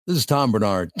This is Tom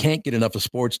Bernard. Can't get enough of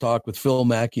sports talk with Phil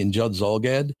Mackey and Judd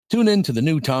Zolgad? Tune in to the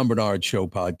new Tom Bernard Show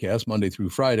podcast Monday through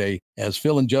Friday as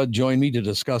Phil and Judd join me to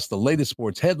discuss the latest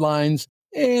sports headlines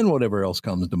and whatever else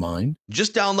comes to mind.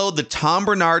 Just download the Tom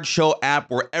Bernard Show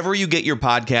app wherever you get your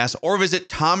podcasts or visit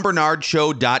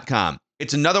tombernardshow.com.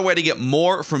 It's another way to get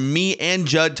more from me and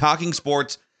Judd talking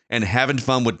sports and having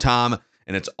fun with Tom,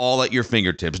 and it's all at your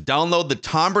fingertips. Download the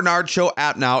Tom Bernard Show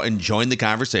app now and join the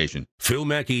conversation. Phil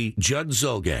Mackey, Judd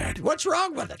Zolgad. What's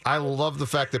wrong with it? I love the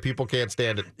fact that people can't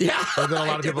stand it. Yeah. And then a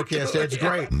lot of people can't stand it. It's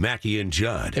great. Mackey and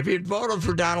Judd. If you'd voted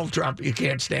for Donald Trump, you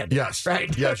can't stand it. Yes.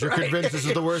 Right. Yes, you're convinced this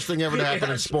is the worst thing ever to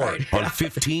happen in sport. Right. On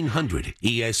 1500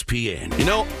 ESPN. You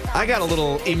know, I got a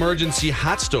little emergency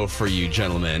hot stove for you,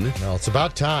 gentlemen. Well, it's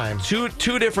about time.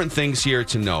 Two different things here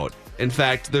to note. In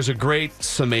fact, there's a great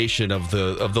summation of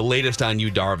the latest on Yu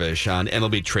Darvish on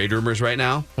MLB Trade Rumors right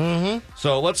now. Mm-hmm.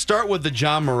 So let's start with the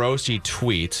John Morosi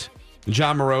tweet.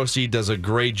 John Morosi does a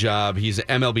great job. He's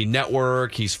MLB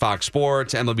Network, he's Fox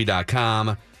Sports, MLB.com,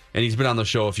 and he's been on the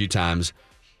show a few times.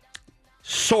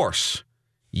 Source: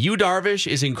 Yu Darvish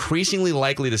is increasingly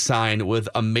likely to sign with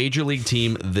a major league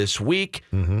team this week.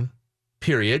 Mm-hmm.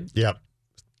 Period. Yep.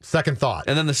 Second thought.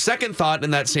 And then the second thought in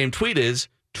that same tweet is,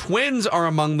 Twins are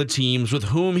among the teams with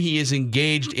whom he is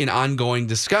engaged in ongoing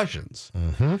discussions.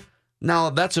 Mm-hmm. Now,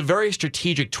 that's a very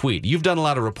strategic tweet. You've done a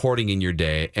lot of reporting in your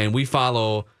day, and we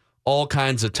follow all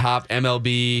kinds of top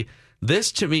MLB.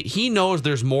 This, to me, he knows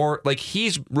there's more. Like,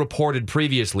 he's reported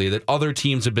previously that other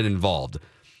teams have been involved.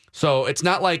 So it's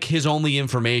not like his only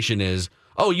information is,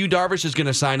 oh, Yu Darvish is going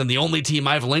to sign, and the only team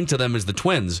I've linked to them is the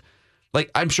Twins.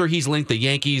 Like, I'm sure he's linked the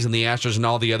Yankees and the Astros and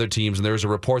all the other teams, and there was a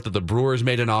report that the Brewers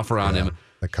made an offer on him.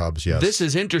 The Cubs, yes. This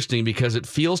is interesting because it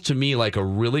feels to me like a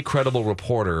really credible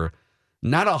reporter,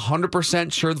 not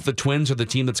 100% sure that the Twins are the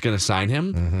team that's going to sign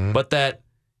him, but that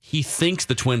he thinks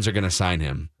the Twins are going to sign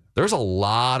him. There's a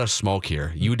lot of smoke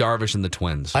here. Yu Darvish and the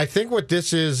Twins. I think what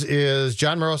this is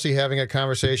John Morosi having a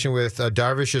conversation with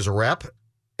Darvish's rep,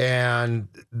 and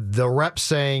the rep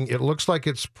saying it looks like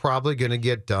it's probably going to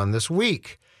get done this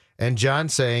week. And John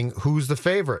saying, who's the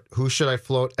favorite? Who should I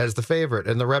float as the favorite?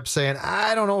 And the rep saying,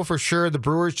 I don't know for sure. The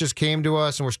Brewers just came to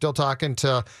us, and we're still talking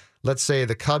to, let's say,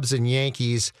 the Cubs and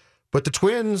Yankees. But the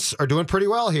Twins are doing pretty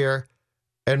well here.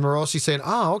 And Morosi saying,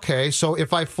 oh, okay. So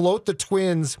if I float the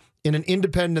Twins in an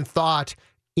independent thought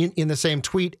in the same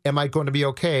tweet, am I going to be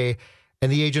okay?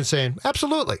 And the agent saying,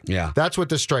 absolutely. Yeah. That's what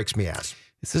this strikes me as.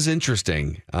 This is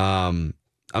interesting. I'm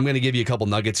going to give you a couple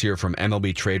nuggets here from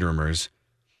MLB Trade Rumors.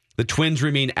 The Twins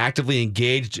remain actively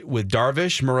engaged with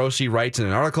Darvish, Morosi writes in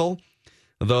an article.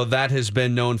 Though that has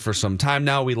been known for some time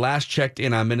now, we last checked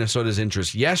in on Minnesota's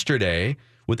interest yesterday,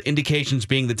 with indications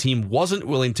being the team wasn't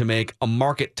willing to make a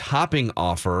market-topping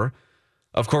offer.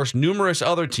 Of course, numerous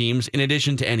other teams, in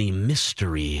addition to any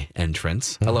mystery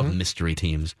entrants, I love mystery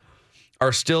teams,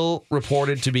 are still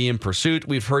reported to be in pursuit.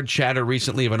 We've heard chatter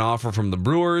recently of an offer from the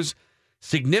Brewers,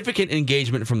 significant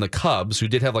engagement from the Cubs, who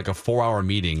did have like a 4-hour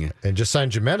meeting. And just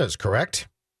signed Jimenez, correct?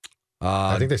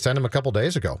 I think they signed him a couple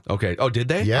days ago. Okay. Oh, did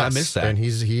they? Yes. I missed that. And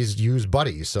he's used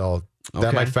Buddy, so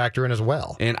that might factor in as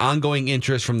well. And ongoing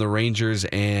interest from the Rangers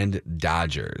and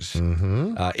Dodgers.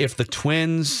 Mm-hmm. If the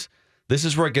Twins, this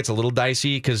is where it gets a little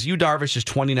dicey because Yu Darvish is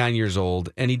 29 years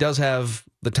old, and he does have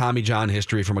the Tommy John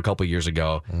history from a couple years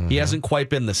ago. Mm-hmm. He hasn't quite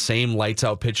been the same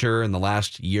lights-out pitcher in the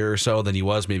last year or so than he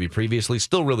was maybe previously.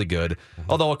 Still really good.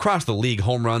 Mm-hmm. Although across the league,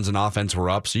 home runs and offense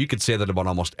were up, so you could say that about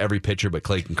almost every pitcher but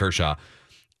Clayton Kershaw.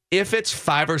 If it's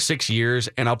 5 or 6 years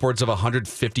and upwards of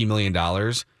 $150 million,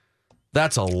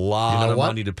 that's a lot of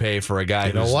money to pay for a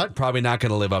guy who's probably not going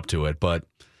to live up to it. But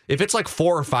if it's like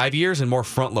 4 or 5 years and more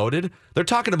front-loaded, they're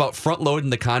talking about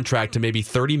front-loading the contract to maybe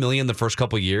 $30 million the first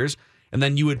couple of years, and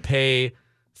then you would pay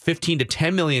 $15 to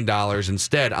 $10 million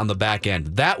instead on the back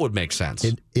end. That would make sense.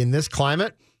 In this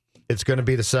climate, it's going to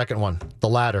be the second one, the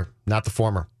latter, not the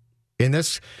former. In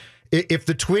this, if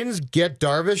the Twins get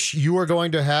Darvish, you are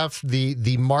going to have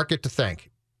the market to thank.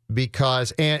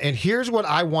 Because, and here's what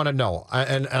I want to know,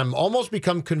 and I'm almost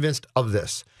become convinced of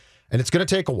this, and it's going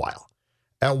to take a while.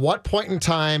 At what point in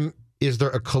time is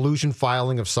there a collusion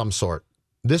filing of some sort?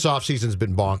 This offseason's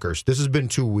been bonkers. This has been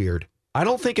too weird. I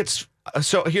don't think it's...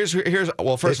 So here's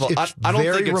well, first of all, I don't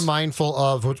think it's... very mindful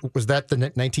of, was that the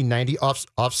 1990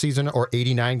 offseason or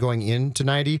 89 going into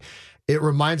 90? It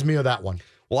reminds me of that one.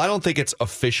 Well, I don't think it's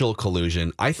official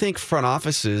collusion. I think front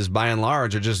offices, by and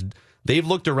large, are just... They've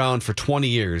looked around for 20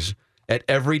 years at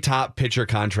every top pitcher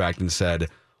contract and said,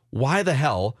 why the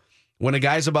hell, when a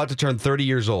guy's about to turn 30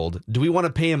 years old, do we want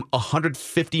to pay him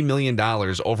 $150 million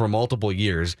over multiple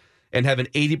years and have an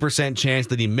 80% chance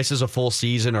that he misses a full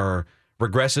season or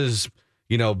regresses,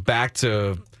 back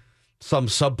to some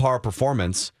subpar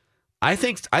performance. I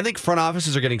think front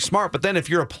offices are getting smart, but then if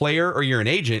you're a player or you're an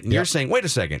agent and you're saying, wait a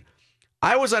second,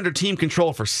 I was under team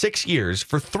control for 6 years.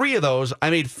 For 3 of those,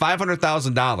 I made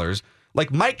 $500,000.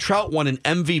 Like Mike Trout won an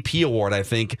MVP award, I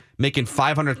think, making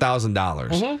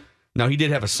 $500,000. Now, he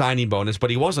did have a signing bonus,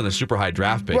 but he wasn't a super high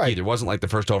draft pick either. It wasn't like the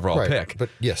first overall pick. But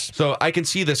yes. So I can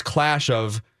see this clash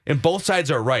of, and both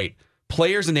sides are right.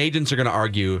 Players and agents are going to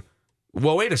argue,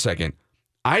 well, wait a second.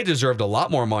 I deserved a lot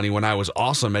more money when I was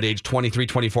awesome at age 23,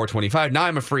 24, 25. Now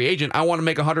I'm a free agent. I want to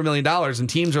make $100 million. And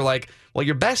teams are like, well,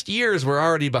 your best years were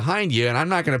already behind you, and I'm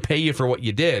not going to pay you for what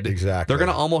you did. Exactly. They're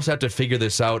going to almost have to figure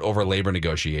this out over labor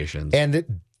negotiations. And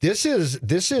this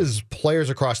is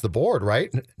players across the board,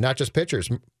 right? Not just pitchers.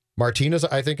 Martinez,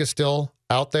 I think, is still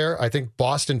out there. I think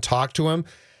Boston talked to him.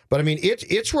 But, I mean,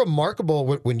 it's remarkable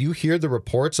when you hear the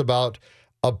reports about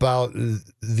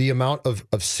the amount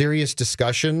of serious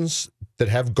discussions that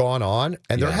have gone on,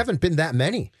 and there haven't been that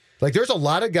many. Like, there's a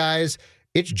lot of guys,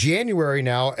 it's January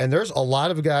now, and there's a lot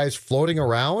of guys floating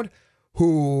around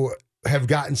who have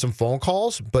gotten some phone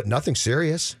calls, but nothing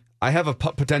serious. I have a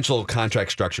potential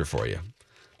contract structure for you.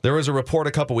 There was a report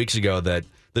a couple weeks ago that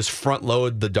this front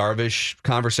load the Darvish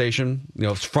conversation,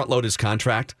 front load his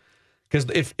contract. Because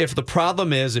if the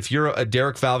problem is, if you're a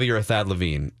Derek Falvey or a Thad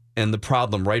Levine, and the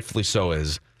problem, rightfully so,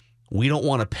 is we don't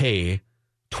want to pay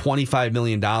 $25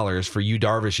 million for Yu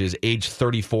Darvish's age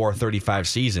 34, 35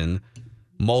 season,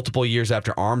 multiple years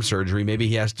after arm surgery. Maybe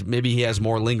he has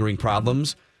more lingering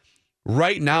problems.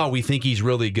 Right now, we think he's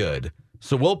really good.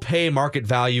 So we'll pay market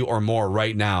value or more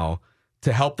right now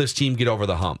to help this team get over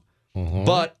the hump.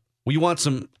 But we want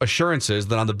some assurances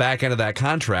that on the back end of that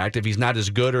contract, if he's not as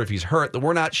good or if he's hurt, that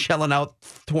we're not shelling out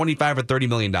 $25 or $30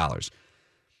 million.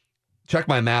 Check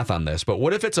my math on this, but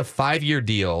what if it's a 5-year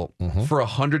deal for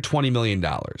 $120 million?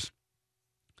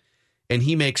 And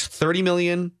he makes $30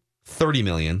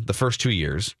 million the first 2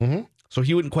 years. So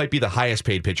he wouldn't quite be the highest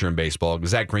paid pitcher in baseball.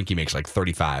 Zach Greinke makes like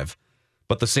 35,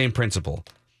 but the same principle.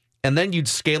 And then you'd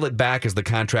scale it back as the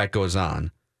contract goes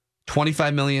on.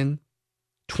 25 million,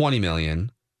 20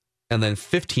 million, and then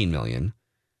 15 million.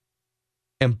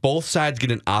 And both sides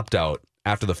get an opt-out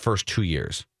after the first 2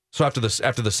 years. So after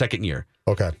the second year.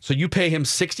 Okay. So you pay him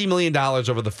 $60 million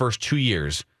over the first 2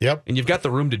 years. Yep. And you've got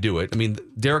the room to do it. I mean,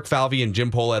 Derek Falvey and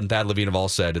Jim Pola and Thad Levine have all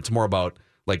said it's more about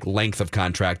like length of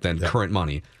contract than current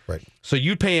money. Right. So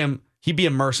you'd pay him, he'd be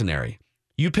a mercenary.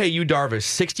 You pay Yu Darvish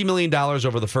 $60 million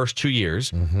over the first 2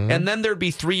 years, and then there'd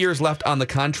be 3 years left on the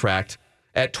contract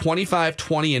at $25,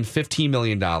 $20, and $15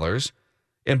 million.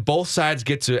 And both sides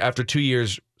get to, after 2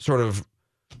 years, sort of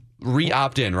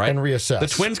re-opt in, right? And reassess. The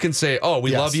Twins can say, oh,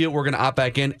 we love you, we're going to opt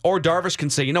back in. Or Darvish can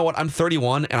say, you know what, I'm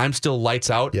 31 and I'm still lights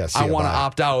out. I want to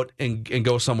opt out and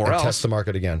go somewhere else. Test the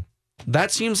market again. That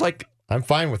seems like... I'm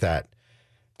fine with that.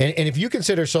 And if you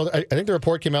consider, so I think the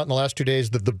report came out in the last 2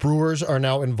 days that the Brewers are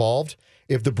now involved.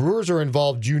 If the Brewers are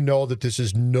involved, you know that this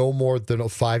is no more than a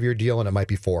 5-year deal, and it might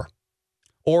be 4.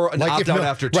 Or an opt-out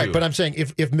after 2. Right, but I'm saying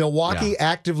if Milwaukee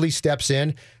actively steps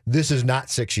in, this is not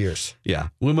 6 years. Yeah.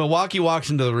 When Milwaukee walks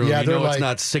into the room, you know it's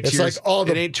not 6 years. Like,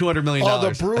 it ain't $200 million.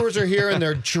 The Brewers are here, and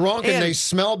they're drunk, and they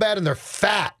smell bad, and they're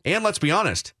fat. And let's be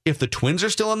honest, if the Twins are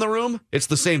still in the room, it's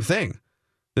the same thing.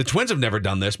 The Twins have never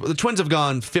done this, but the Twins have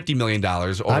gone $50 million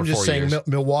over 4 years. I'm just saying,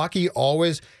 Milwaukee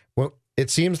always... It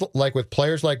seems like with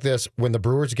players like this, when the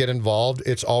Brewers get involved,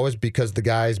 it's always because the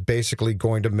guy's basically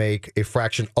going to make a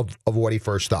fraction of what he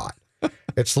first thought.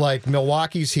 It's like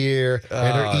Milwaukee's here,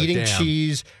 and they're eating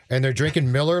cheese, and they're drinking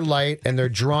Miller Lite, and they're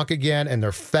drunk again, and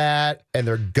they're fat, and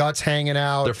their guts hanging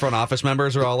out. Their front office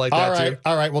members are all like that, too.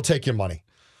 All right, we'll take your money.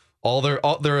 All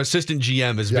their assistant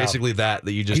GM is basically that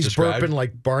you just described. He's burping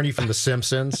like Barney from The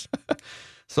Simpsons.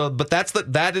 But that's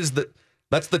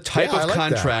the type of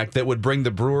contract that would bring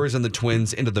the Brewers and the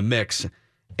Twins into the mix,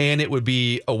 and it would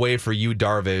be a way for Yu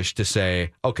Darvish to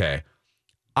say, okay,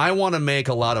 I want to make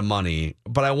a lot of money,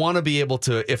 but I want to be able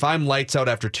to, if I'm lights out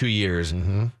after 2 years,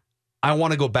 I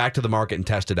want to go back to the market and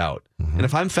test it out. And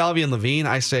if I'm Falvey and Levine,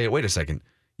 I say, wait a second,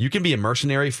 you can be a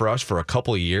mercenary for us for a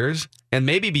couple of years, and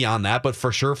maybe beyond that, but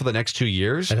for sure for the next 2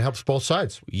 years. And it helps both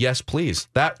sides. Yes, please.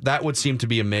 That would seem to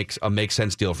be a make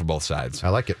sense deal for both sides. I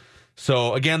like it.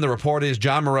 So, again, the report is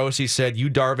John Morosi said Yu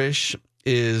Darvish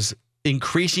is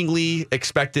increasingly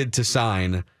expected to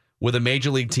sign with a major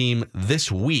league team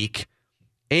this week.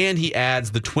 And he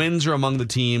adds the Twins are among the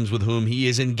teams with whom he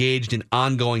is engaged in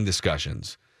ongoing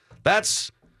discussions. That's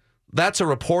a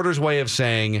reporter's way of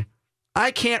saying,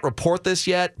 I can't report this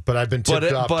yet. But I've been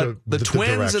tipped off to the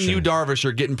Twins and Yu Darvish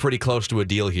are getting pretty close to a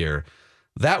deal here.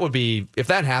 That would be, if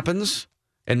that happens,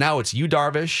 and now it's Yu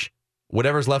Darvish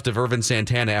whatever's left of Irvin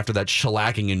Santana after that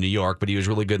shellacking in New York, but he was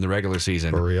really good in the regular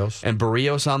season. Barrios. And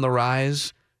Barrios on the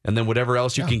rise. And then whatever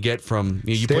else you can get from,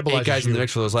 you put 8 guys in the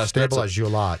mix for those last. Stabilize you a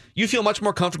lot. You feel much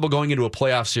more comfortable going into a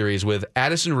playoff series with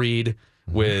Addison Reed,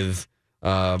 with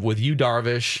Yu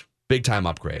Darvish, big time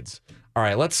upgrades. All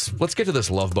right, let's get to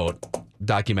this Love Boat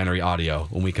documentary audio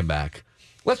when we come back.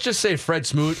 Let's just say Fred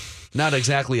Smoot, not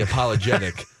exactly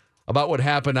apologetic about what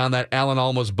happened on that Alan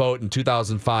Almost boat in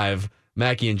 2005.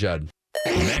 Mackey and Judd.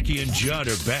 Mackey and Judd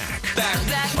are back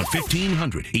on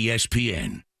 1500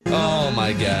 ESPN. Oh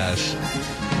my gosh.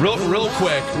 Real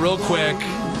quick,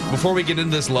 before we get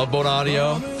into this Love Boat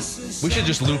audio, we should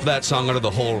just loop that song under the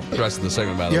whole rest of the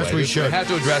segment, by the way. Yes, we should. We have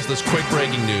to address this quick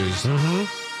breaking news.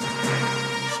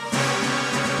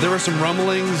 There were some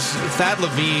rumblings. Thad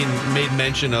Levine made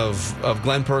mention of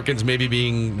Glenn Perkins maybe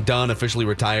being done, officially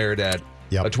retired at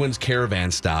a Twins caravan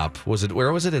stop.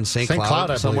 Where was it? In St. Cloud,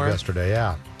 I somewhere? believe, yesterday,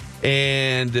 yeah.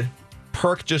 And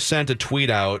Perk just sent a tweet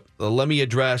out. Let me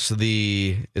address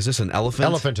the... Is this an elephant?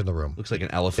 Elephant in the room. Looks like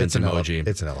an elephant It's an emoji.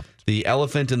 It's an elephant. The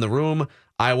elephant in the room.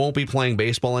 I won't be playing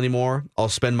baseball anymore. I'll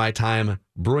spend my time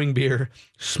brewing beer,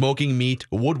 smoking meat,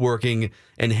 woodworking,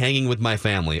 and hanging with my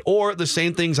family. Or the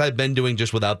same things I've been doing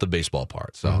just without the baseball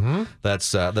part. So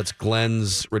that's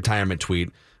Glenn's retirement tweet.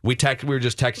 We were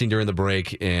just texting during the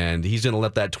break, and he's going to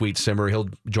let that tweet simmer. He'll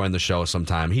join the show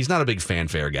sometime. He's not a big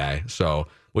fanfare guy, so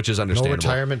which is understandable. No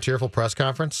retirement tearful press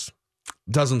conference?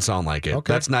 Doesn't sound like it.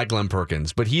 Okay. That's not Glenn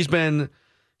Perkins. But he's been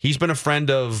a friend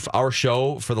of our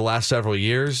show for the last several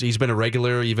years. He's been a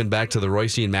regular even back to the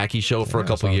Royce and Mackey show for a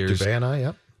couple years. Dubé and I,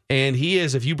 yep. And he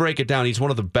is, if you break it down, he's one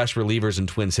of the best relievers in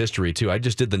Twins history too. I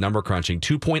just did the number crunching.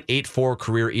 2.84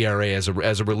 career ERA as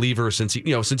a reliever since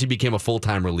he became a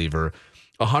full-time reliever.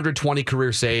 120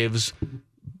 career saves,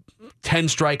 10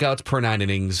 strikeouts per 9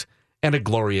 innings, and a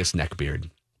glorious neck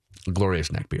beard.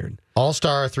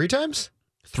 All-Star 3 times?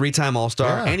 3-time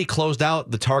All-Star, Yeah. and he closed out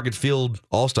the Target Field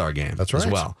All-Star game That's right.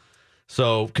 as well.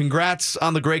 So congrats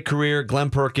on the great career,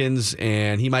 Glenn Perkins,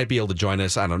 and he might be able to join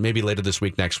us, I don't know, maybe later this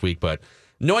week, next week. But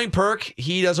knowing Perk,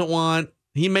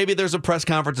 maybe there's a press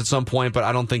conference at some point, but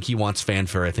I don't think he wants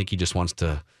fanfare. I think he just wants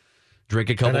to drink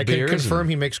a couple beers. And I can confirm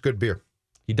he makes good beer.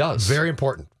 He does. Very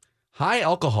important. High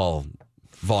alcohol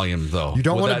volume, though. You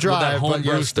don't want to with that drive, but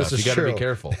homebrew yes, stuff. this is You got to be true.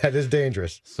 careful. That is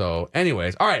dangerous. So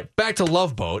anyways, all right, back to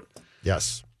Love Boat.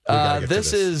 Yes. We gotta get to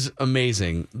This is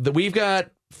amazing. We've got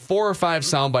 4 or 5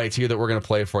 sound bites here that we're going to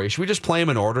play for you. Should we just play them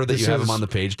in order that you have them on the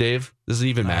page, Dave? Doesn't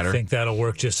even matter. I think that'll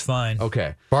work just fine.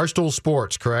 Okay. Barstool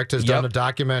Sports, correct, has done a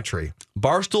documentary.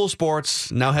 Barstool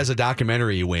Sports now has a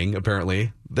documentary wing,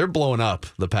 apparently. They're blowing up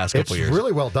the past couple years. It's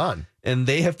really well done. And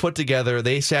they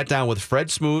sat down with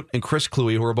Fred Smoot and Chris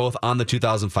Kluwe, who were both on the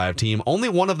 2005 team. Only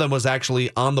one of them was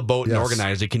actually on the boat and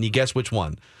organized it. Can you guess which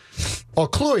one? Oh,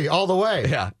 Kluwe, all the way.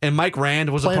 Yeah. And Mike Rand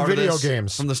was Playing a part of video this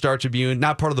games. from the Star Tribune.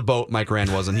 Not part of the boat, Mike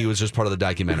Rand wasn't. He was just part of the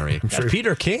documentary. Got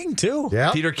Peter King, too.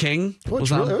 Yeah. Peter King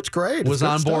It's great. was It's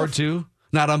on good board stuff. too.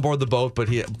 Not on board the boat, but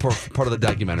he part of the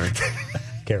documentary.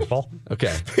 Careful.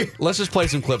 Okay. Let's just play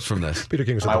some clips from this. Peter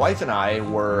King's My wife and I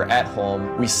were at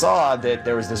home. We saw that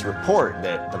there was this report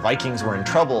that the Vikings were in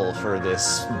trouble for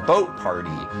this boat party.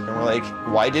 And we're like,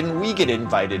 why didn't we get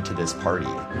invited to this party?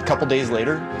 A couple days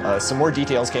later, some more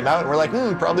details came out, and we're like,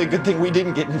 probably a good thing we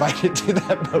didn't get invited to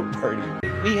that boat party.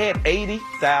 We had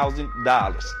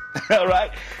 $80,000, all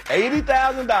right?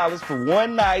 $80,000 for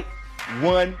one night,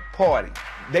 one party.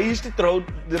 They used to throw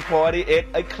the party at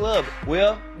a club.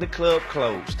 Well, the club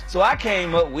closed. So I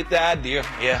came up with the idea,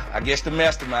 I guess the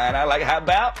mastermind. How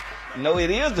about,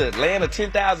 it is the land of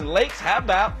 10,000 lakes. How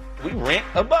about we rent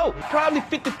a boat? Probably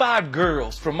 55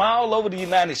 girls from all over the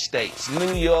United States.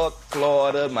 New York,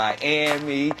 Florida,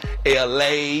 Miami,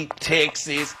 LA,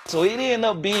 Texas. So it ended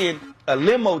up being a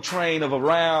limo train of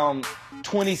around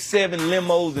 27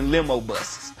 limos and limo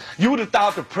buses. You would have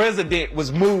thought the president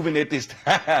was moving at this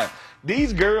time.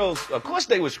 These girls, of course,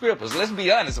 they were strippers. Let's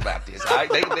be honest about this. All right?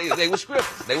 They were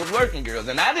strippers. They were working girls.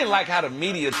 And I didn't like how the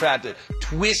media tried to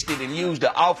twist it and use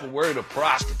the awful word of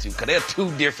prostitute, because they're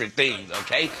 2 different things,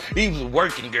 okay? These were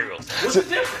working girls. What's the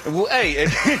difference? Well, hey,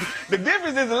 the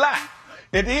difference is a lot.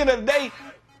 At the end of the day,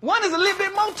 one is a little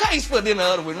bit more tasteful than the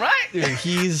other one, right? Dude,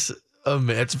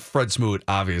 it's Fred Smoot,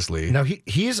 obviously. Now,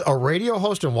 he's a radio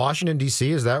host in Washington, D.C.,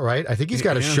 is that right? I think he's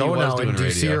got a show now in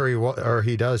D.C., or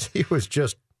he does. It was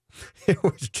just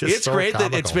It's so great comical.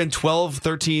 that it's been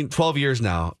 12 years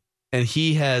now, and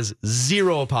he has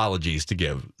 0 apologies to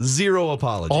give. 0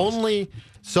 apologies.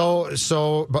 So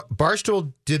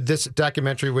Barstool did this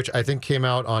documentary, which I think came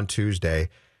out on Tuesday.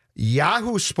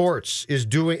 Yahoo Sports is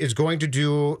going to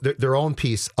do their own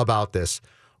piece about this.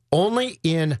 Only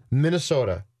in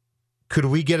Minnesota could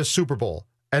we get a Super Bowl?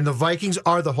 And the Vikings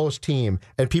are the host team.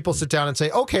 And people sit down and say,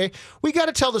 okay, we got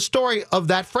to tell the story of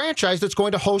that franchise that's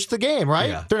going to host the game, right?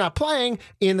 Yeah. They're not playing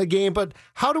in the game, but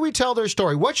how do we tell their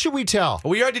story? What should we tell?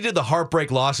 We already did the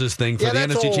heartbreak losses thing for Yeah, the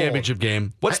that's NFC old. Championship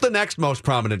game. What's the next most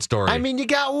prominent story? I mean, you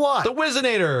got what? the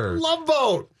Whizzinator. Love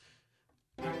Boat.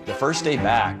 The first day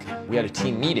back, we had a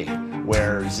team meeting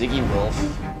where Ziggy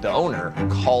Wolf, the owner,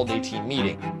 called a team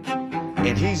meeting.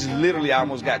 And he's literally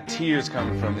almost got tears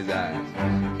coming from his eyes.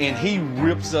 And he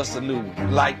rips us a new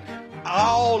one. Like,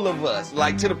 all of us.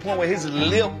 Like, to the point where his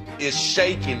lip is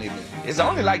shaking. It's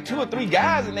only like 2 or 3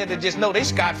 guys in there that just know they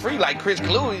scot-free, like Chris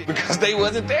Cluey, because they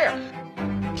wasn't there.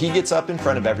 He gets up in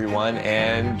front of everyone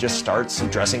and just starts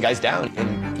dressing guys down.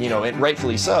 And, and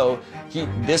rightfully so,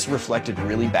 this reflected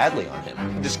really badly on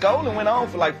him. The scolding went on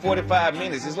for like 45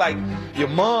 minutes. It's like your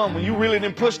mom, when you really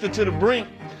didn't push her to the brink,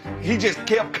 he just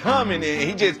kept coming and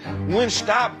he just wouldn't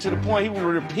stop to the point he was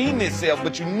repeating himself,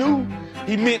 but you knew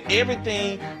he meant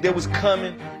everything that was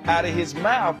coming out of his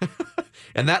mouth.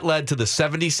 And that led to the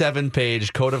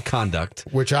 77-page code of conduct.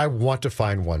 Which I want to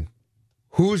find one.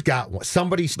 Who's got one?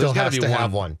 Somebody still There's gotta has be to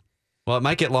have one. Well, it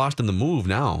might get lost in the move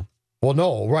now. Well,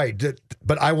 no, right.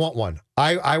 But I want one.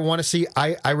 I want to see.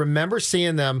 I remember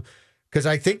seeing them because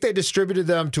I think they distributed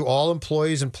them to all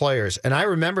employees and players. And I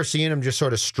remember seeing them just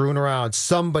sort of strewn around.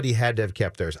 Somebody had to have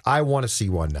kept theirs. I want to see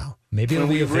one now. Maybe it'll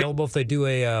be available if they do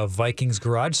a Vikings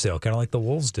garage sale, kind of like the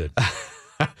Wolves did.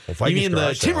 You mean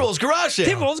the Timberwolves garage sale?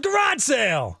 Timberwolves garage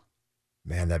sale.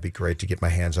 Man, that'd be great to get my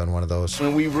hands on one of those.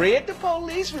 When we read the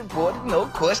police report, no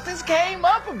questions came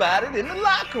up about it in the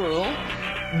locker room.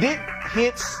 Did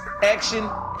hits action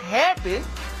happen?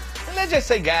 And let's just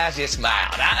say guys just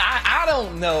smiled. I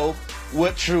don't know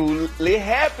what truly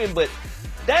happened, but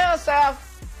down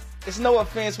south, it's no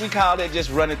offense, we call that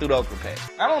just running through the okra patch.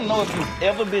 I don't know if you've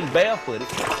ever been barefooted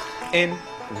and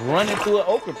running through an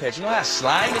okra patch. You know how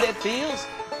slimy that feels?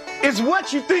 It's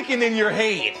what you're thinking in your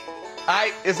head.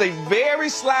 It's a very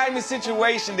slimy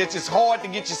situation that's just hard to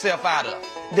get yourself out of.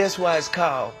 That's why it's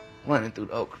called running through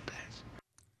the okra patch.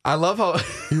 I love how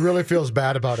He really feels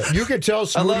bad about it. You can tell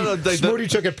Smoody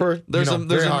took it there's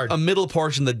very hard. a middle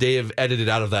portion that Dave edited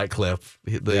out of that clip.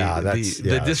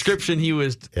 The description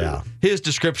his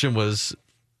description was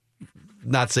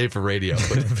not safe for radio.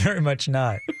 But. Very much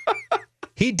not.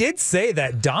 He did say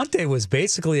that Dante was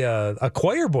basically a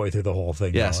choir boy through the whole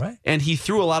thing. Yes, though, right? And he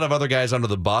threw a lot of other guys under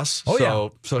the bus.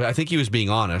 So I think he was being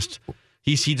honest.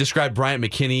 He described Bryant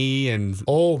McKinney and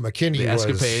McKinney the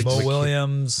escapades. Mo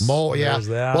Williams. Yeah.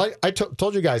 That. Well, I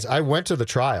told you guys, I went to the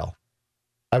trial.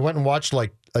 I went and watched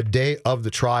like a day of the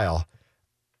trial.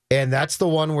 And that's the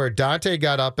one where Dante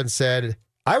got up and said,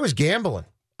 I was gambling.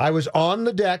 I was on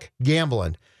the deck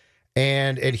gambling.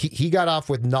 And he got off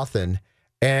with nothing.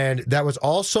 And that was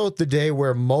also the day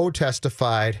where Mo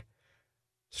testified,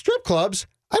 strip clubs?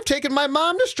 I've taken my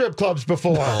mom to strip clubs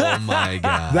before. Oh, my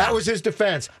God. That was his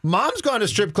defense. Mom's gone to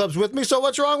strip clubs with me, so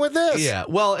what's wrong with this? Yeah,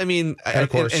 well, I mean, and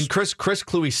Chris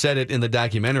Cluey said it in the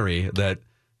documentary that,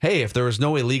 hey, if there was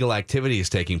no illegal activities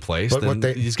taking place, then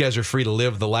these guys are free to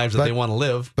live the lives that they want to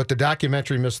live. But the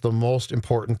documentary missed the most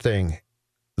important thing.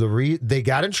 They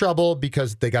got in trouble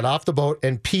because they got off the boat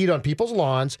and peed on people's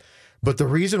lawns. But the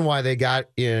reason why they got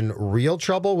in real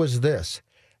trouble was this.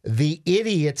 The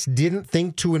idiots didn't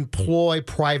think to employ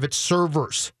private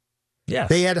servers. Yes.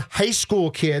 They had high school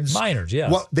kids. Minors,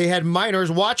 yes. Well, they had minors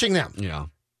watching them. Yeah.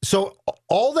 So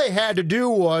all they had to do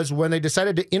was, when they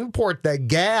decided to import the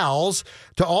gals,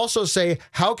 to also say,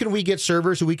 how can we get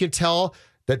servers who we can tell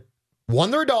that, one,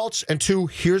 they're adults, and two,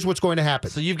 here's what's going to happen.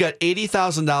 So you've got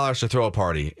 $80,000 to throw a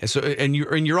party. And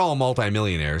you're all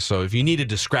multimillionaires. So if you needed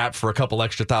to scrap for a couple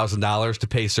extra $1,000 to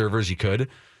pay servers, you could.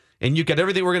 And you got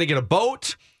everything. We're going to get a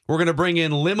boat. We're going to bring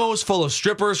in limos full of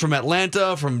strippers from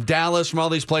Atlanta, from Dallas, from all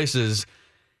these places.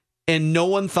 And no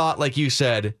one thought, like you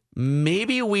said,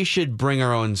 maybe we should bring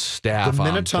our own staff the on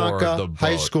Minnetonka board the boat.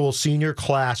 High School senior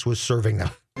class was serving them.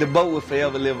 The boat will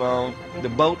forever live on. The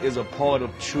boat is a part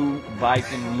of true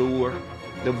Viking lore.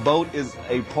 The boat is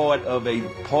a part of a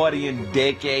partying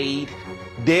decade.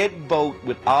 That boat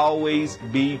would always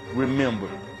be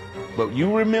remembered. But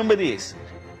you remember this.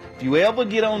 If you ever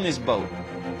get on this boat,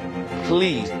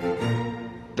 please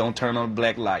don't turn on the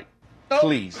black light.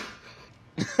 Please.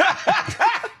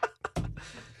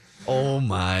 Oh,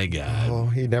 my God. Oh,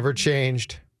 he never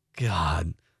changed.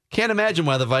 God. Can't imagine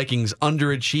why the Vikings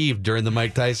underachieved during the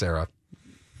Mike Tice era.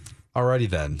 Alrighty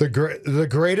then. The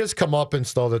greatest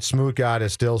comeuppance, though, that Smoot got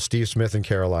is still Steve Smith in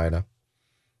Carolina.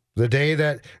 The day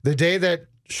that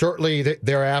shortly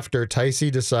thereafter,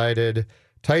 Ticey decided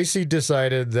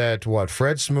that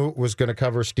Fred Smoot was going to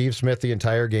cover Steve Smith the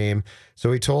entire game.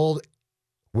 So he told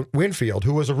Winfield,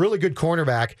 who was a really good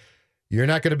cornerback, you're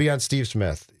not going to be on Steve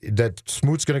Smith. That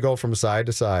Smoot's going to go from side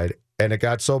to side. And it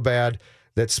got so bad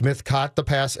that Smith caught the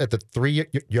pass at the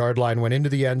 3-yard line, went into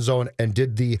the end zone, and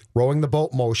did the rowing the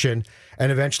boat motion.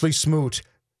 And eventually Smoot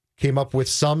came up with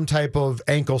some type of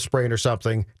ankle sprain or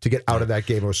something to get out of that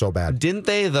game. It was so bad. Didn't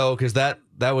they, though? Because that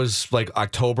was like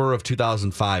October of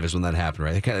 2005 is when that happened,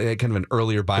 right? They had kind of an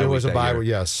earlier bye week. It was a bye week,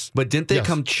 yes. But didn't they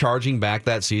come charging back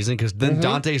that season? Because then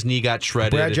Dante's knee got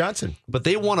shredded. Brad Johnson. But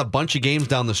they won a bunch of games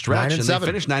down the stretch, and they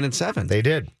finished 9-7. They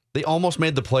did. They almost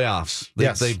made the playoffs.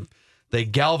 They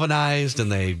galvanized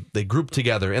and they grouped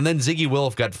together. And then Ziggy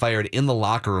Wilf got fired in the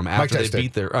locker room after they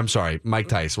beat Mike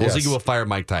Tice. Well, Ziggy Wilf fired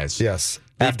Mike Tice. Yes.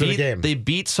 After the game. They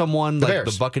beat someone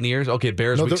the Buccaneers. Okay,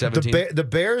 Bears week 17.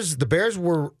 The Bears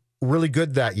were really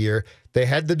good that year. They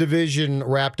had the division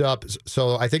wrapped up.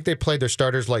 So I think they played their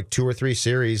starters like 2 or 3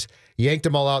 series, yanked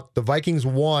them all out. The Vikings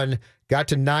won, got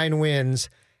to 9 wins.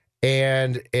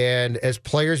 And as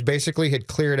players basically had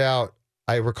cleared out,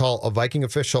 I recall a Viking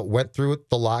official went through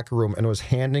the locker room and was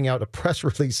handing out a press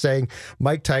release saying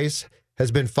Mike Tice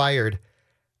has been fired,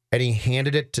 and he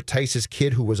handed it to Tice's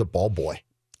kid, who was a ball boy.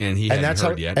 And he hadn't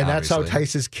heard yet. And that's how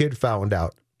Tice's kid found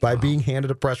out, by being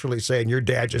handed a press release saying your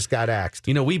dad just got axed.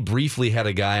 You know, we briefly had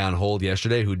a guy on hold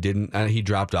yesterday who didn't. He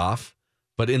dropped off,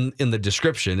 but in the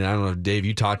description, and I don't know if Dave,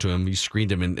 you talked to him, you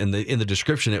screened him, and in the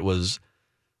description it was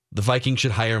the Vikings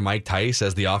should hire Mike Tice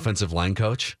as the offensive line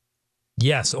coach.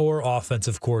 Yes, or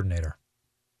offensive coordinator.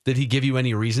 Did he give you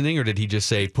any reasoning, or did he just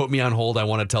say, put me on hold, I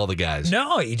want to tell the guys?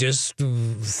 No, he just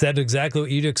said exactly what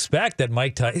you'd expect, that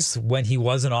Mike Tice, when he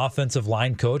was an offensive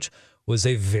line coach, was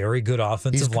a very good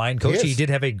offensive line coach. He did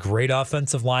have a great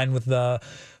offensive line with the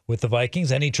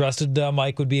Vikings, and he trusted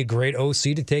Mike would be a great OC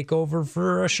to take over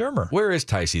for Shermer. Where is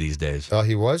Ticey these days?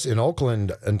 He was in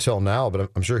Oakland until now, but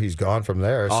I'm sure he's gone from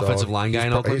there. Offensive line guy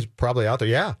in Oakland? He's probably out there,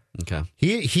 yeah. Okay.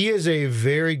 He is a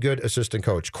very good assistant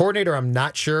coach. Coordinator, I'm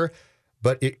not sure,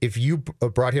 but if you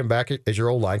brought him back as your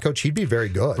old line coach, he'd be very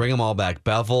good. Bring them all back.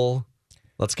 Bevel.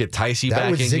 Let's get Ticey back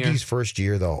in here. That was Ziggy's first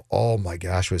year, though. Oh, my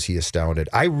gosh, was he astounded.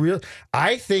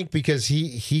 I think because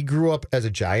he grew up as a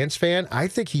Giants fan, I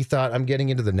think he thought, I'm getting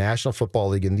into the National Football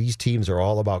League, and these teams are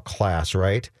all about class,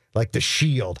 right? Like the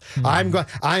Shield. I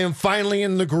am finally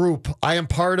in the group. I am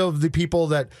part of the people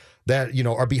that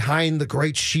are behind the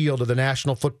great shield of the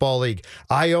National Football League.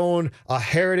 I own a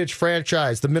heritage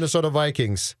franchise, the Minnesota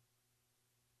Vikings.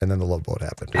 And then the Love Boat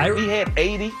happened. He had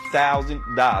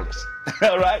 $80,000.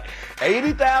 All right?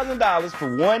 $80,000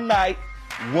 for one night,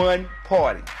 one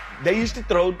party. They used to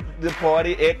throw the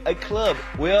party at a club.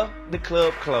 Well, the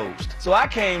club closed. So I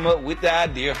came up with the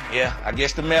idea, I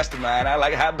guess the mastermind.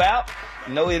 How about,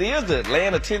 it is the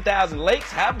land of 10,000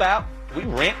 lakes. How about we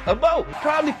rent a boat?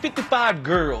 Probably 55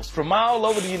 girls from all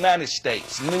over the United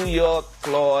States. New York,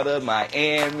 Florida,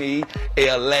 Miami,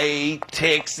 LA,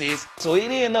 Texas. So it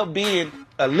ended up being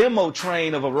a limo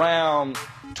train of around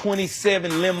 27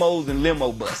 limos and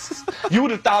limo buses. You would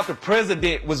have thought the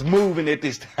president was moving at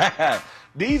this time.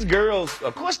 These girls,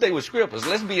 of course they were strippers.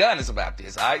 Let's be honest about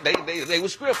this, all right? They were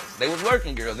strippers. They was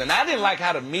working girls. And I didn't like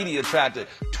how the media tried to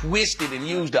twist it and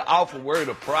use the awful word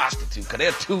of prostitute, because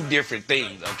they're two different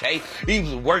things, okay?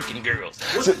 These were working girls.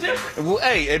 What's the difference? Well,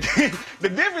 hey, the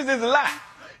difference is a lot.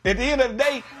 At the end of the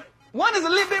day, one is a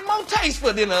little bit more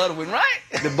tasteful than the other one, right?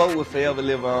 The boat will forever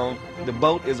live on. The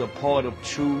boat is a part of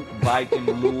true Viking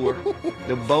lore.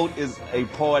 The boat is a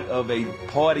part of a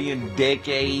partying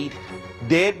decade.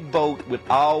 That boat would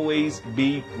always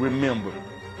be remembered.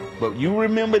 But you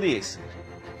remember this.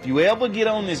 If you ever get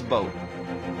on this boat,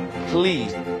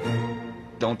 please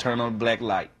don't turn on the black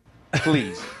light.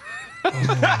 Please.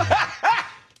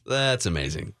 That's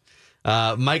amazing.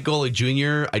 Mike Golic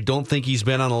Jr., I don't think he's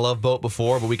been on a Love Boat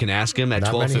before, but we can ask him at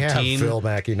 12:15. Phil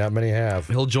Mackey, not many have.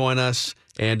 He'll join us.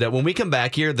 And when we come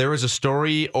back here, there was a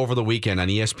story over the weekend on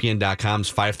ESPN.com's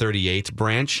 538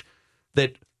 branch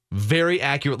that very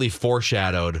accurately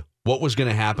foreshadowed what was going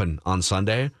to happen on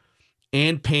Sunday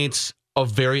and paints a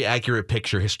very accurate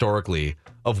picture historically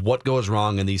of what goes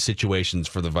wrong in these situations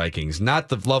for the Vikings. Not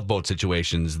the Love Boat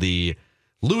situations, the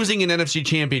losing an NFC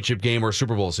Championship game or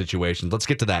Super Bowl situations. Let's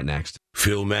get to that next.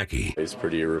 Phil Mackey. He's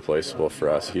pretty irreplaceable for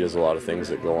us. He does a lot of things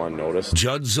that go unnoticed.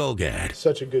 Judd Zulgad.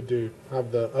 Such a good dude. I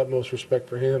have the utmost respect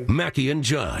for him. Mackey and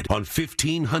Judd on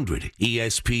 1500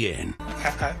 ESPN.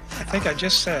 I think I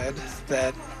just said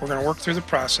that we're going to work through the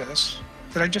process.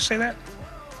 Did I just say that?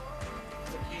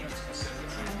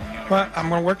 Well, I'm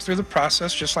going to work through the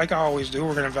process just like I always do.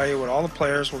 We're going to evaluate all the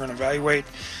players. We're going to evaluate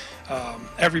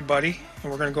everybody,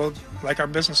 and we're going to go like our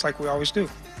business like we always do.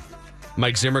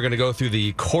 Mike Zimmer going to go through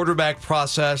the quarterback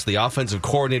process, the offensive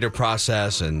coordinator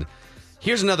process, and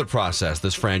Here's another process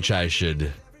this franchise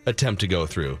should attempt to go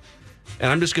through.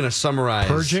 And I'm just going to summarize.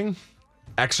 Purging?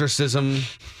 Exorcism.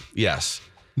 Yes.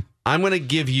 I'm going to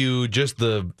give you just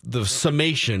the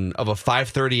summation of a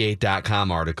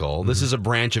 538.com article. This is a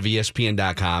branch of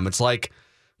ESPN.com. It's like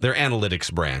their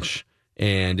analytics branch.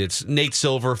 And it's Nate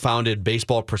Silver founded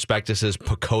Baseball Prospectus's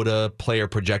PECOTA player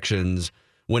projections,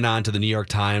 went on to the New York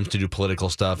Times to do political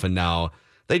stuff, and now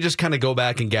they just kind of go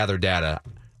back and gather data.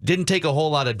 Didn't take a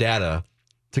whole lot of data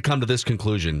to come to this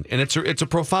conclusion, and it's a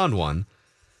profound one.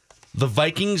 The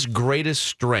Vikings' greatest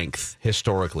strength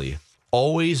historically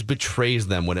always betrays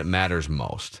them when it matters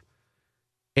most.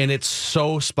 And it's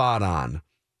so spot on.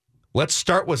 Let's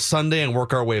start with Sunday and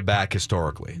work our way back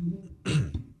historically.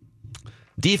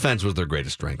 Defense was their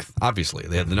greatest strength, obviously.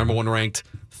 They had the number 1 ranked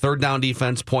third down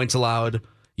defense, points allowed,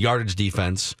 yardage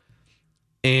defense.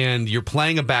 And you're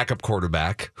playing a backup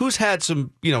quarterback who's had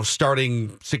some,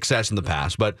 starting success in the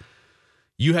past, but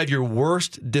you had your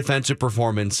worst defensive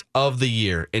performance of the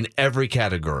year in every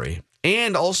category,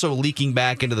 and also leaking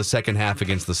back into the second half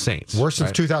against the Saints. Worse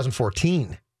since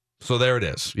 2014. So there it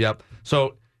is. Yep.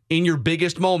 So in your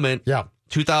biggest moment,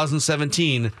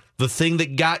 2017, the thing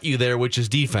that got you there, which is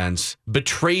defense,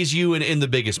 betrays you in the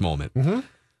biggest moment. Mm-hmm.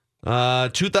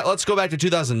 Let's go back to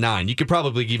 2009. You could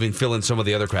probably even fill in some of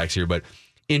the other cracks here, but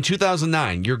in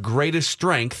 2009, your greatest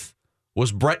strength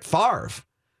was Brett Favre.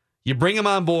 You bring him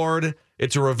on board.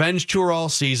 It's a revenge tour all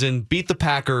season. Beat the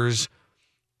Packers.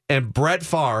 And Brett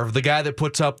Favre, the guy that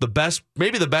puts up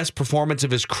maybe the best performance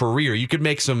of his career. You could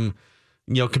make some,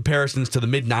 comparisons to the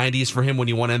mid-90s for him when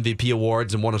he won MVP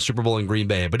awards and won a Super Bowl in Green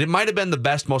Bay. But it might have been the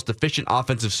best, most efficient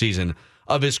offensive season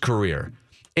of his career.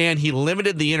 And he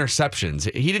limited the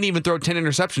interceptions. He didn't even throw 10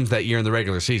 interceptions that year in the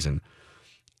regular season.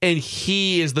 And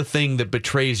he is the thing that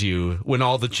betrays you when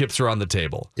all the chips are on the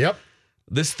table. Yep.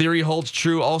 This theory holds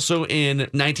true also in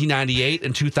 1998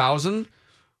 and 2000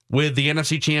 with the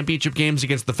NFC Championship games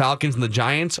against the Falcons and the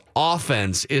Giants.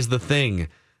 Offense is the thing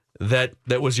that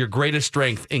was your greatest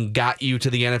strength and got you to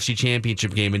the NFC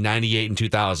Championship game in 98 and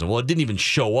 2000. Well, it didn't even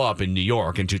show up in New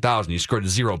York in 2000. You scored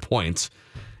 0 points.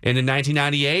 And in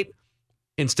 1998,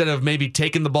 instead of maybe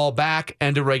taking the ball back,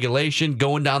 end of regulation,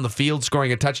 going down the field,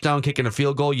 scoring a touchdown, kicking a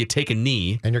field goal, you take a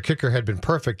knee. And your kicker had been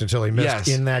perfect until he missed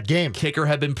in that game. Kicker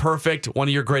had been perfect, one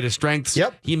of your greatest strengths.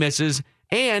 Yep. He misses.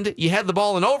 And you had the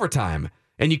ball in overtime,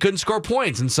 and you couldn't score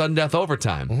points in sudden death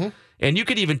overtime. Mm-hmm. And you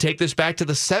could even take this back to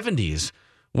the 70s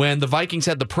when the Vikings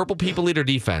had the Purple People Eater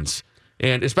defense.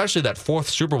 And especially that fourth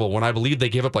Super Bowl when I believe they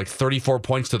gave up like 34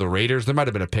 points to the Raiders. There might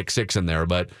have been a pick six in there,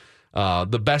 but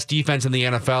the best defense in the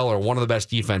NFL, or one of the best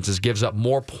defenses, gives up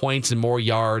more points and more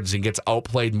yards and gets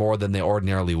outplayed more than they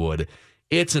ordinarily would.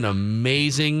 It's an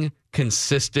amazing,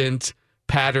 consistent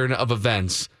pattern of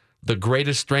events. The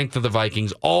greatest strength of the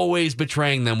Vikings, always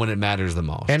betraying them when it matters the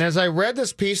most. And as I read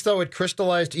this piece, though, it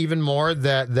crystallized even more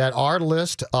that our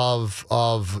list of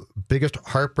biggest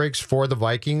heartbreaks for the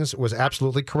Vikings was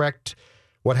absolutely correct.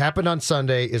 What happened on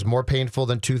Sunday is more painful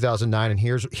than 2009, and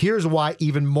here's why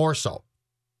even more so.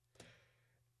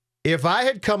 If I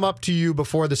had come up to you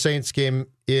before the Saints game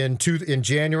in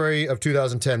January of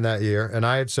 2010 that year, and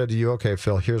I had said to you, okay,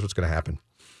 Phil, here's what's going to happen.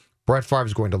 Brett Favre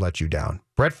is going to let you down.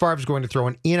 Brett Favre is going to throw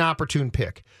an inopportune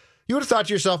pick. You would have thought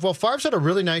to yourself, well, Favre's had a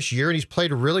really nice year, and he's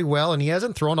played really well, and he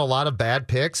hasn't thrown a lot of bad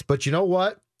picks, but you know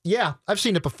what? Yeah, I've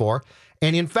seen it before.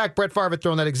 And in fact, Brett Favre had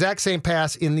thrown that exact same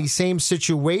pass in the same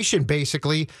situation,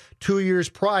 basically, 2 years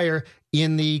prior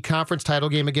in the conference title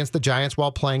game against the Giants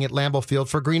while playing at Lambeau Field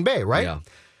for Green Bay, right? Yeah.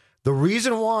 The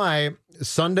reason why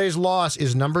Sunday's loss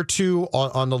is number 2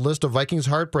 on the list of Vikings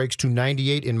heartbreaks to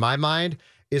 98 in my mind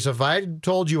is if I had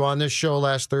told you on this show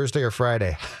last Thursday or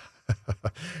Friday,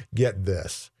 get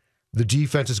this, the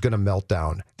defense is going to melt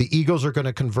down. The Eagles are going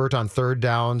to convert on third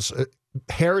downs.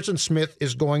 Harrison Smith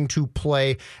is going to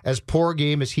play as poor a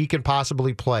game as he can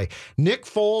possibly play. Nick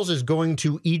Foles is going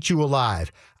to eat you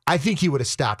alive. I think he would have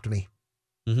stopped me.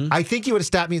 Mm-hmm. I think he would have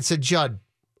stopped me and said, Judd,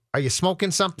 are you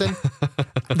smoking something?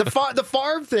 The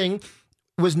Favre thing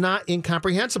was not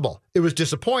incomprehensible. It was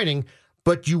disappointing,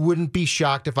 but you wouldn't be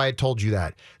shocked if I had told you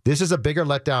that. This is a bigger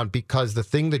letdown because the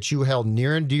thing that you held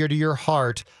near and dear to your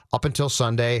heart up until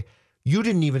Sunday, you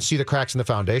didn't even see the cracks in the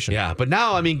foundation. Yeah, but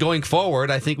now, I mean, going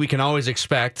forward, I think we can always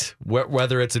expect,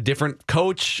 whether it's a different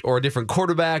coach or a different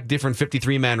quarterback, different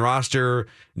 53-man roster,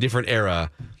 different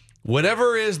era,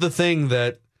 whatever is the thing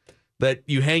that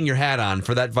you hang your hat on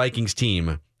for that Vikings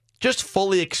team, just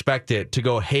fully expect it to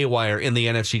go haywire in the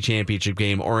NFC Championship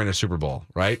game or in a Super Bowl,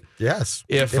 right? Yes.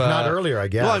 If not earlier, I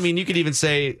guess. Well, I mean, you could even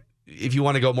say, if you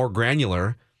want to go more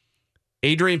granular,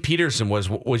 Adrian Peterson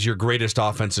was your greatest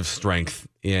offensive strength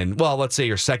in, well, let's say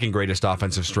your second greatest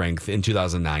offensive strength in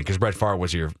 2009, because Brett Favre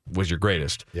was your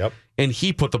greatest. Yep. And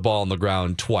he put the ball on the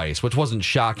ground twice, which wasn't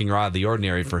shocking or out of the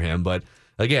ordinary for him. But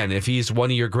again, if he's one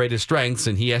of your greatest strengths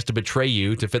and he has to betray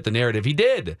you to fit the narrative, he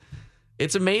did.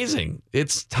 It's amazing.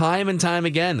 It's time and time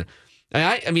again.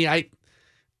 I mean,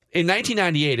 in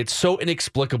 1998, it's so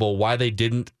inexplicable why they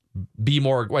didn't be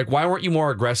more, like, why weren't you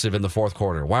more aggressive in the fourth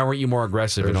quarter? Why weren't you more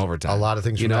aggressive in overtime? A lot of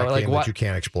things from that game that you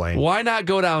can't explain. Why not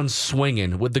go down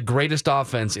swinging with the greatest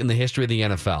offense in the history of the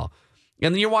NFL?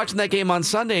 And then you're watching that game on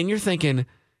Sunday and you're thinking,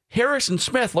 Harrison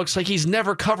Smith looks like he's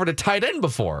never covered a tight end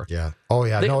before. Yeah. Oh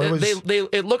yeah.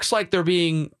 It looks like they're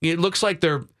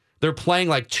playing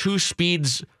like two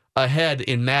speeds ahead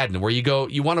in Madden, where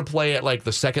you want to play at like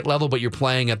the second level, but you're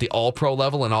playing at the all-pro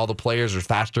level and all the players are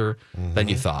faster than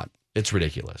you thought. It's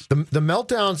ridiculous. The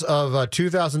meltdowns of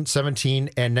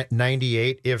 2017 and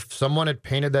 98, if someone had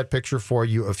painted that picture for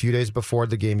you a few days before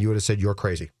the game, you would have said, you're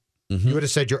crazy. Mm-hmm. You would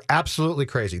have said, you're absolutely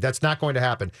crazy. That's not going to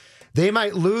happen. They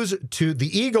might lose to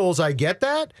the Eagles. I get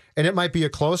that. And it might be a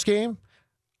close game.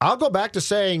 I'll go back to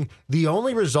saying the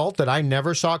only result that I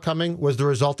never saw coming was the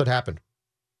result that happened.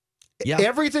 Yeah.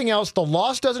 Everything else, the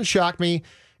loss doesn't shock me.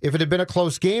 If it had been a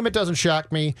close game, it doesn't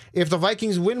shock me. If the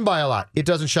Vikings win by a lot, it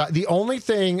doesn't shock. The only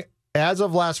thing as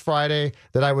of last Friday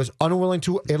that I was unwilling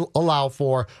to allow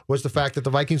for was the fact that the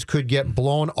Vikings could get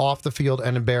blown off the field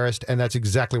and embarrassed, and that's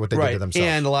exactly what they did to themselves.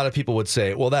 And a lot of people would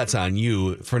say, well, that's on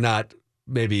you for not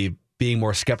maybe being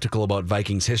more skeptical about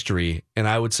Vikings history. And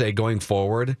I would say going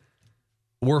forward,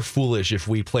 we're foolish if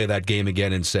we play that game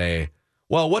again and say,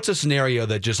 well, what's a scenario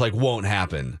that just like won't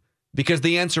happen? Because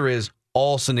the answer is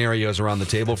all scenarios are on the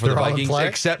table for the Vikings,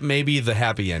 except maybe the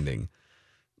happy ending.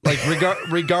 Like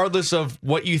regardless of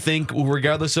what you think,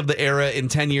 regardless of the era in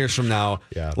 10 years from now,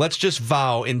 let's just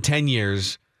vow in 10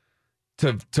 years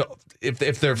to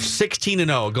if they're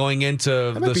 16-0 going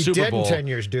into the Super Bowl, in 10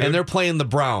 years, dude, and they're playing the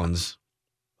Browns,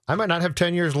 I might not have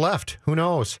 10 years left. Who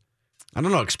knows? I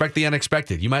don't know. Expect the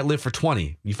unexpected. You might live for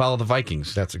 20. You follow the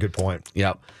Vikings. That's a good point.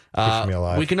 Yep.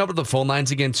 We can open the phone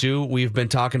lines again, too. We've been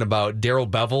talking about Darrell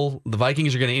Bevell. The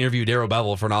Vikings are going to interview Darrell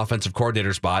Bevell for an offensive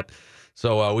coordinator spot.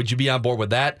 So would you be on board with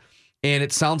that? And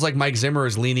it sounds like Mike Zimmer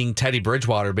is leaning Teddy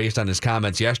Bridgewater based on his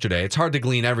comments yesterday. It's hard to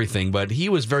glean everything, but he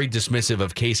was very dismissive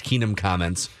of Case Keenum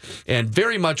comments and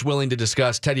very much willing to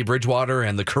discuss Teddy Bridgewater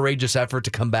and the courageous effort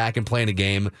to come back and play in a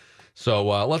game.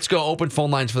 So let's go open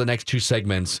phone lines for the next two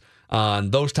segments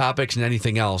on those topics and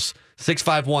anything else.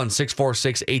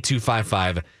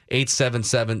 651-646-8255,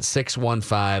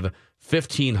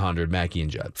 877-615-1500, Mackey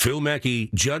and Judd. Phil Mackey,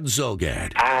 Judd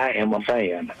Zulgad. I am a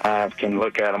fan. I can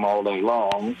look at them all day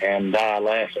long and die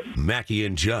laughing. Mackey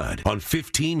and Judd on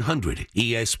 1500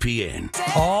 ESPN.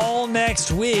 All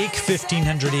next week,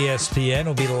 1500 ESPN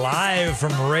will be live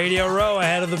from Radio Row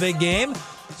ahead of the big game.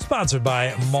 Sponsored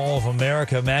by Mall of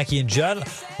America. Mackey and Judd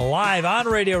live on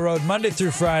Radio Road Monday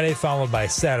through Friday, followed by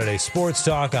Saturday Sports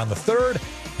Talk on the 3rd,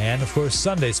 and of course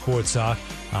Sunday Sports Talk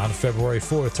on February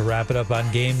 4th to wrap it up on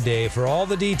game day. For all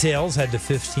the details, head to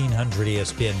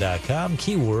 1500ESPN.com,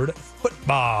 keyword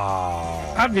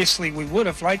football. Obviously, we would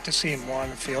have liked to see him more on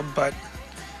the field, but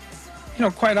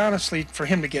quite honestly, for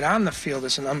him to get on the field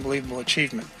is an unbelievable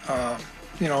achievement.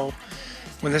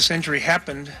 When this injury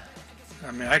happened,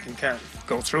 I mean, I can kind of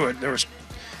go through it. There was,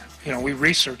 we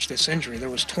researched this injury. There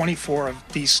was 24 of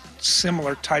these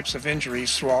similar types of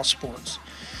injuries through all sports.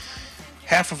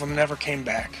 Half of them never came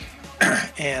back.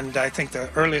 And I think the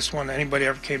earliest one anybody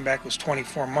ever came back was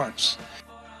 24 months.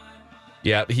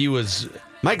 Yeah,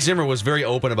 Mike Zimmer was very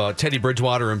open about Teddy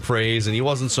Bridgewater and praise, and he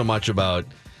wasn't so much about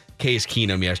Case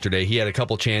Keenum yesterday. He had a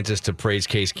couple chances to praise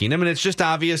Case Keenum, and it's just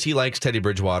obvious he likes Teddy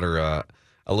Bridgewater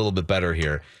a little bit better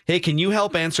here. Hey, can you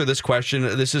help answer this question?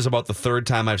 This is about the third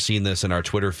time I've seen this in our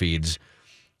Twitter feeds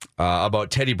about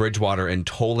Teddy Bridgewater and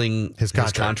tolling his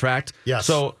contract. Yes.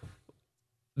 So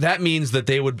that means that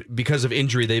they would, because of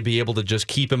injury, they'd be able to just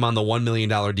keep him on the $1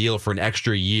 million deal for an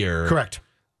extra year. Correct.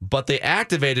 But they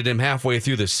activated him halfway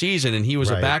through the season, and he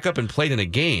was a backup and played in a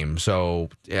game. So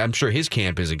I'm sure his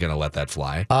camp isn't going to let that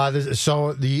fly.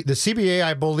 So the CBA,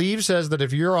 I believe, says that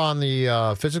if you're on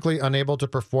the physically unable to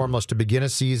perform list to begin a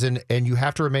season and you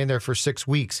have to remain there for 6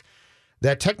 weeks,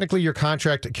 that technically your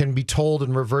contract can be tolled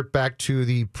and revert back to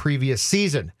the previous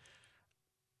season.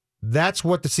 That's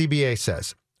what the CBA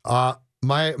says.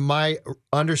 My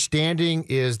understanding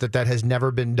is that has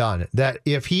never been done. That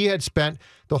if he had spent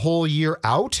the whole year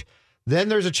out, then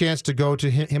there's a chance to go to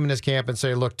him and his camp and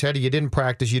say, look, Teddy, you didn't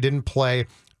practice, you didn't play.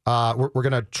 We're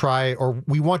going to try, or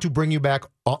we want to bring you back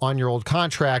on your old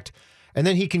contract. And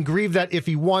then he can grieve that if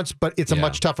he wants, but it's a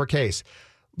much tougher case.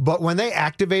 But when they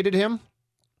activated him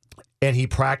and he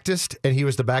practiced and he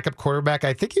was the backup quarterback,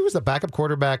 I think he was the backup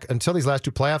quarterback until these last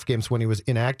 2 playoff games when he was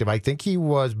inactive. I think he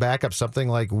was backup something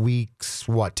like weeks,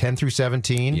 10 through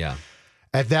 17? Yeah.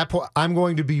 At that point, I'm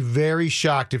going to be very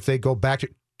shocked if they go back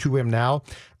to him now,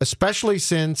 especially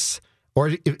since, or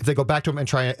if they go back to him and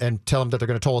try and tell him that they're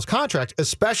going to toll his contract,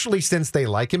 especially since they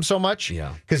like him so much.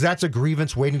 Yeah. Because that's a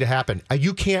grievance waiting to happen.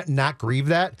 You can't not grieve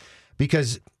that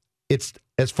because it's,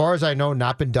 as far as I know,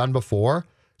 not been done before.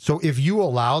 So if you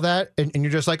allow that and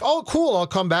you're just like, oh, cool, I'll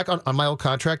come back on my old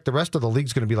contract, the rest of the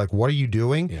league's going to be like, what are you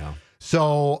doing? Yeah.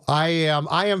 So I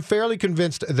am fairly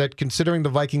convinced that considering the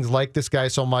Vikings like this guy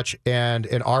so much, and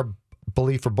our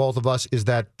belief for both of us is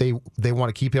that they want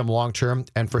to keep him long term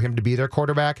and for him to be their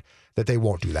quarterback, that they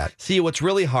won't do that. See, what's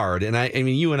really hard, and I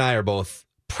mean, you and I are both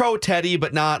pro Teddy,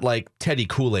 but not like Teddy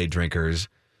Kool-Aid drinkers.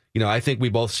 I think we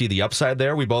both see the upside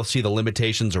there. We both see the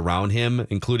limitations around him,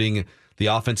 including the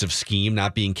offensive scheme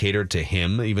not being catered to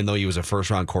him, even though he was a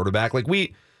first-round quarterback. Like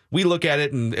we look at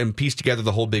it and piece together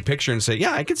the whole big picture and say,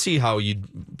 yeah, I could see how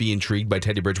you'd be intrigued by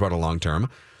Teddy Bridgewater long-term.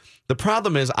 The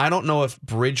problem is I don't know if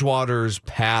Bridgewater's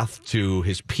path to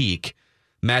his peak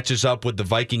matches up with the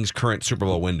Vikings' current Super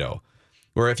Bowl window.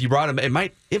 Where if you brought him, it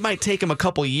might take him a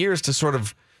couple years to sort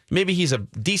of, maybe he's a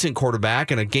decent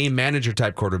quarterback and a game manager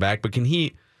type quarterback, but can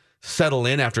he settle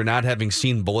in after not having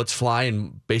seen bullets fly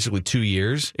in basically 2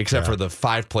 years, except for the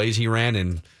 5 plays he ran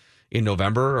in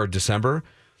November or December?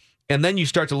 And then you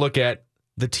start to look at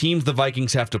the teams the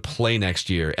Vikings have to play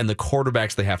next year and the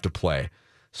quarterbacks they have to play.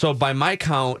 So by my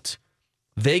count,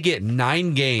 they get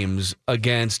 9 games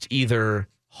against either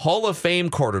Hall of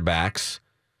Fame quarterbacks,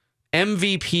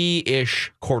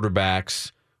 MVP-ish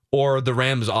quarterbacks, or the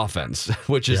Rams offense,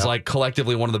 which is like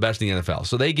collectively one of the best in the NFL.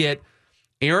 So they get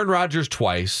Aaron Rodgers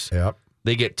twice. Yep.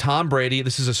 They get Tom Brady.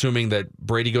 This is assuming that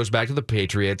Brady goes back to the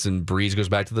Patriots and Breeze goes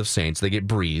back to the Saints. They get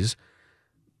Breeze.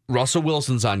 Russell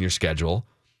Wilson's on your schedule.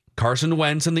 Carson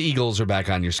Wentz and the Eagles are back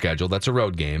on your schedule. That's a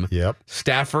road game. Yep.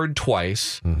 Stafford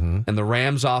twice. And the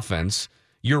Rams offense.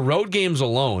 Your road games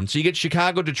alone. So you get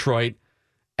Chicago, Detroit,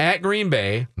 at Green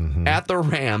Bay, at the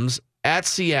Rams, at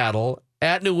Seattle,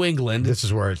 at New England. This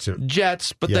is where it's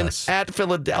Jets, but then at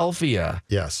Philadelphia.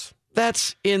 Yes.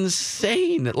 That's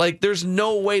insane. Like, there's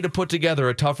no way to put together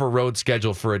a tougher road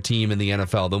schedule for a team in the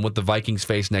NFL than what the Vikings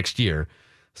face next year.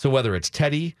 So whether it's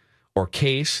Teddy or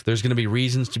Case, there's going to be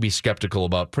reasons to be skeptical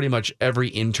about pretty much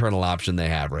every internal option they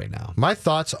have right now. My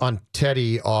thoughts on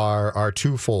Teddy are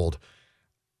twofold.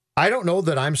 I don't know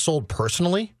that I'm sold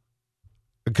personally,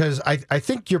 because I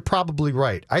think you're probably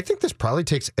right. I think this probably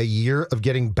takes a year of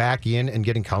getting back in and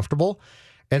getting comfortable.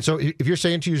 And so if you're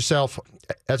saying to yourself,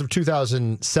 as of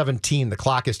 2017, the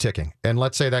clock is ticking, and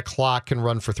let's say that clock can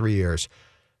run for 3 years,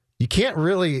 you can't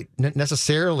really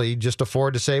necessarily just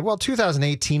afford to say, well,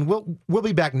 2018, we'll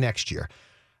be back next year.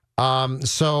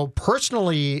 So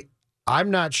personally,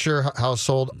 I'm not sure how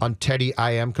sold on Teddy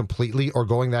I am completely or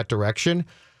going that direction,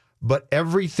 but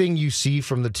everything you see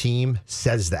from the team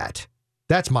says that.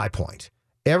 That's my point.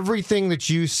 Everything that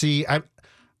you see,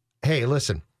 hey,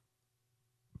 listen,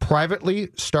 privately,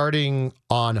 starting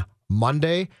on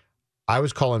Monday, I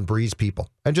was calling Breeze people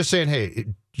and just saying, hey,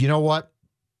 you know what?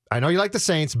 I know you like the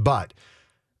Saints, but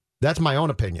that's my own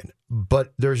opinion.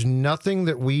 But there's nothing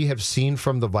that we have seen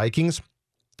from the Vikings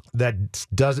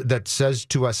that says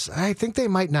to us, I think they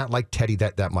might not like Teddy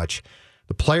that much.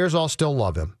 The players all still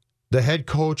love him. The head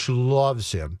coach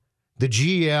loves him. The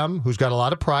GM, who's got a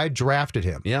lot of pride, drafted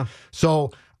him. Yeah.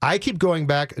 So I keep going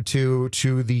back to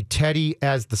the Teddy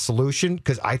as the solution,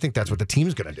 because I think that's what the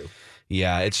team's going to do.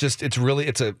 Yeah, it's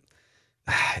a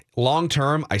long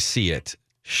term, I see it.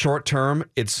 Short term,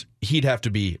 he'd have to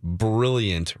be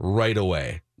brilliant right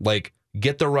away. Like,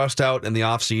 get the rust out in the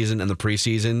offseason and the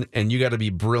preseason, and you got to be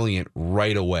brilliant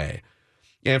right away.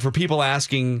 And for people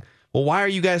asking, well, why are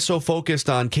you guys so focused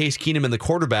on Case Keenum and the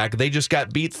quarterback? They just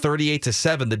got beat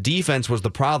 38-7. The defense was the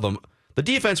problem. The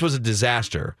defense was a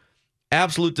disaster.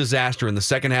 Absolute disaster in the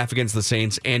second half against the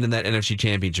Saints and in that NFC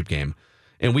Championship game.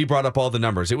 And we brought up all the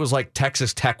numbers. It was like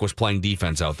Texas Tech was playing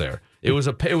defense out there. It was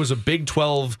a Big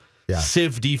 12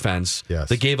 Civ defense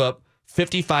that gave up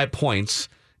 55 points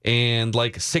and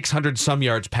like 600 some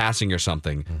yards passing or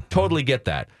something. Totally get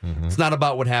that. It's not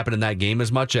about what happened in that game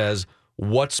as much as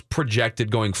what's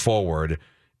projected going forward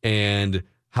and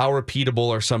how repeatable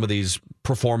are some of these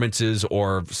performances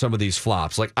or some of these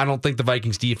flops. Like, I don't think the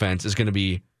Vikings defense is going to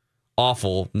be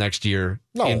awful next year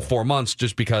in 4 months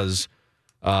just because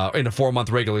in a 4-month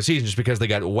regular season just because they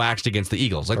got waxed against the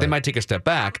Eagles. Like, they might take a step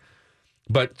back.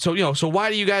 But so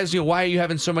why do you guys, why are you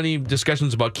having so many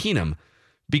discussions about Keenum?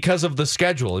 Because of the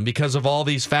schedule and because of all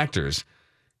these factors.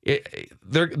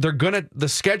 the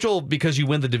schedule, because you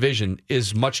win the division,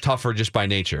 is much tougher just by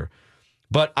nature.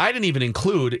 But I didn't even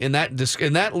include in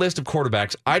that list of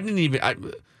quarterbacks.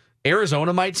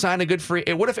 Arizona might sign a good free.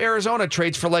 What if Arizona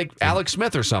trades for like Alex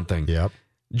Smith or something? Yep.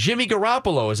 Jimmy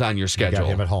Garoppolo is on your schedule. You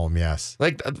got him at home, yes.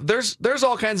 Like there's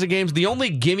all kinds of games. The only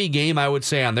gimme game I would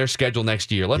say on their schedule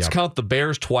next year. Let's count the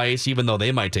Bears twice, even though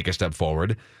they might take a step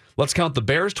forward. Let's count the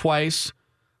Bears twice.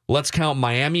 Let's count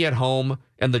Miami at home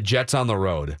and the Jets on the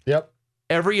road. Yep.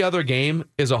 Every other game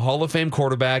is a Hall of Fame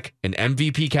quarterback, an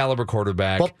MVP caliber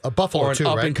quarterback, Buffalo or an too,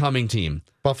 up right? and coming team.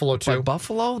 Buffalo too. But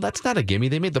Buffalo, that's not a gimme.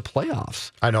 They made the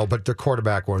playoffs. I know, but the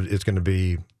quarterback one is going to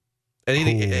be.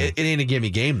 It ain't a gimme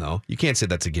game though. You can't say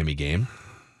that's a gimme game.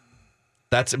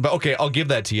 But okay, I'll give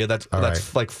that to you. That's right.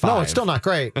 Like 5. No, it's still not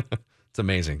great. It's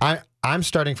amazing. I'm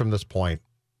starting from this point.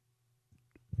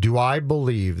 Do I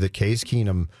believe that Case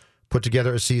Keenum put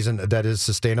together a season that is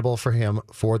sustainable for him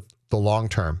for the long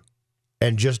term?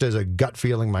 And just as a gut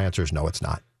feeling, my answer is no, it's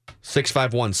not.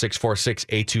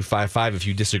 651-646-8255 if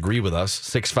you disagree with us.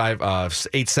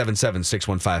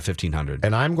 877-615-1500.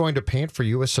 And I'm going to paint for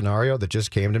you a scenario that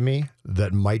just came to me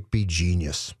that might be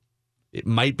genius. It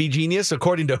might be genius?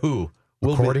 According to who?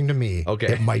 According to me,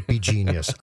 okay. It might be genius.